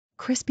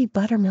crispy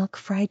buttermilk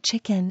fried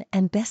chicken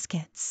and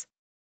biscuits.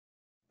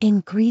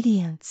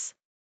 Ingredients: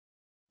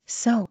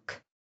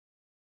 soak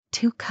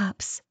 2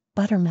 cups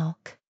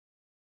buttermilk,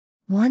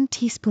 1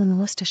 teaspoon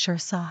Worcestershire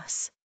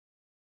sauce,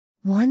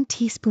 1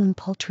 teaspoon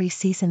poultry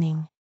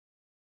seasoning,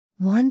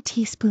 1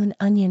 teaspoon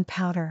onion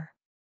powder,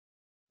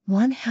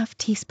 1/2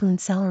 teaspoon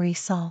celery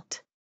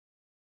salt,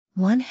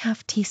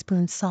 1/2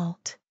 teaspoon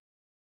salt,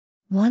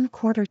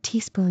 1/4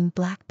 teaspoon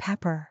black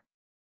pepper,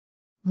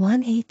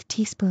 1/8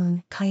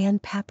 teaspoon cayenne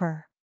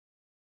pepper.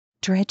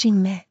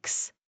 Dredging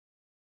mix: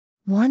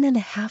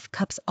 1½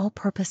 cups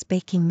all-purpose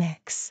baking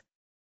mix,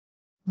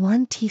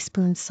 1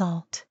 teaspoon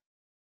salt,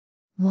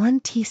 1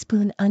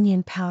 teaspoon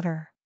onion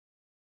powder,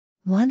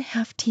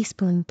 1/2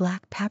 teaspoon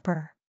black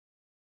pepper,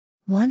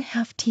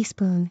 1/2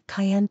 teaspoon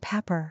cayenne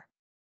pepper.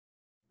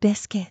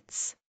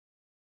 Biscuits: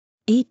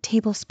 8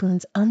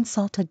 tablespoons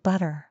unsalted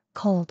butter,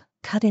 cold,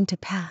 cut into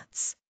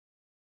pats,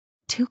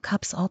 2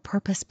 cups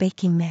all-purpose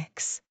baking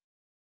mix,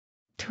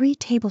 3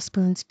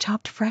 tablespoons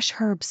chopped fresh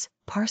herbs,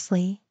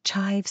 parsley,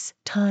 chives,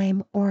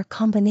 thyme, or a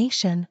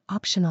combination,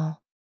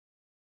 optional,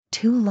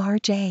 2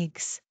 large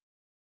eggs,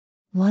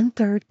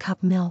 1/3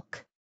 cup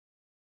milk.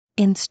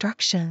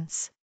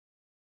 Instructions: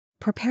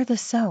 prepare the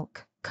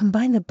soak.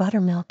 Combine the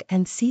buttermilk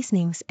and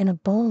seasonings in a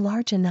bowl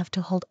large enough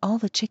to hold all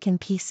the chicken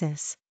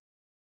pieces.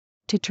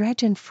 To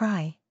dredge and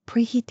fry,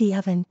 preheat the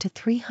oven to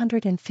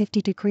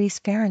 350 degrees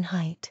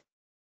Fahrenheit.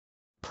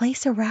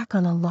 Place a rack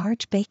on a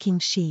large baking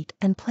sheet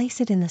and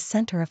place it in the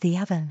center of the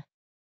oven.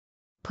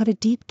 Put a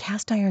deep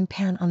cast iron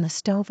pan on the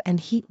stove and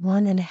heat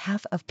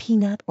 1½ of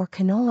peanut or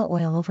canola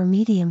oil over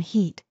medium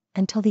heat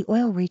until the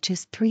oil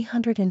reaches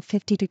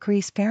 350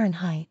 degrees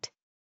Fahrenheit.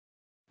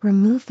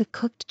 Remove the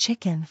cooked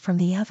chicken from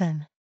the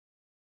oven.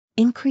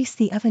 Increase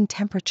the oven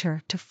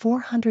temperature to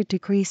 400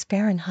 degrees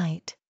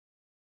Fahrenheit.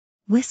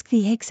 Whisk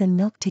the eggs and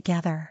milk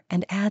together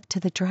and add to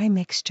the dry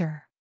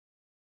mixture.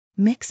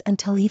 Mix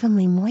until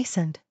evenly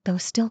moistened, though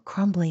still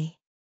crumbly.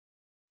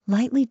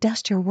 Lightly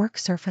dust your work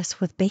surface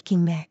with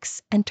baking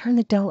mix and turn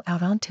the dough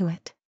out onto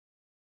it.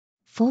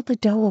 Fold the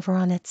dough over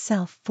on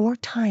itself 4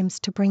 times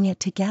to bring it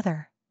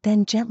together,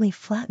 then gently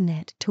flatten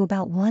it to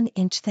about 1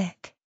 inch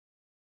thick.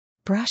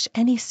 Brush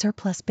any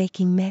surplus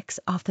baking mix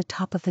off the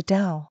top of the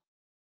dough.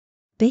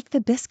 Bake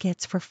the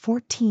biscuits for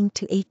 14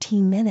 to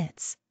 18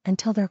 minutes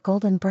until they're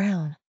golden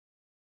brown.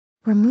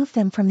 Remove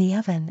them from the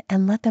oven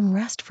and let them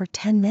rest for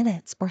 10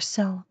 minutes or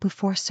so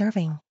before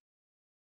serving.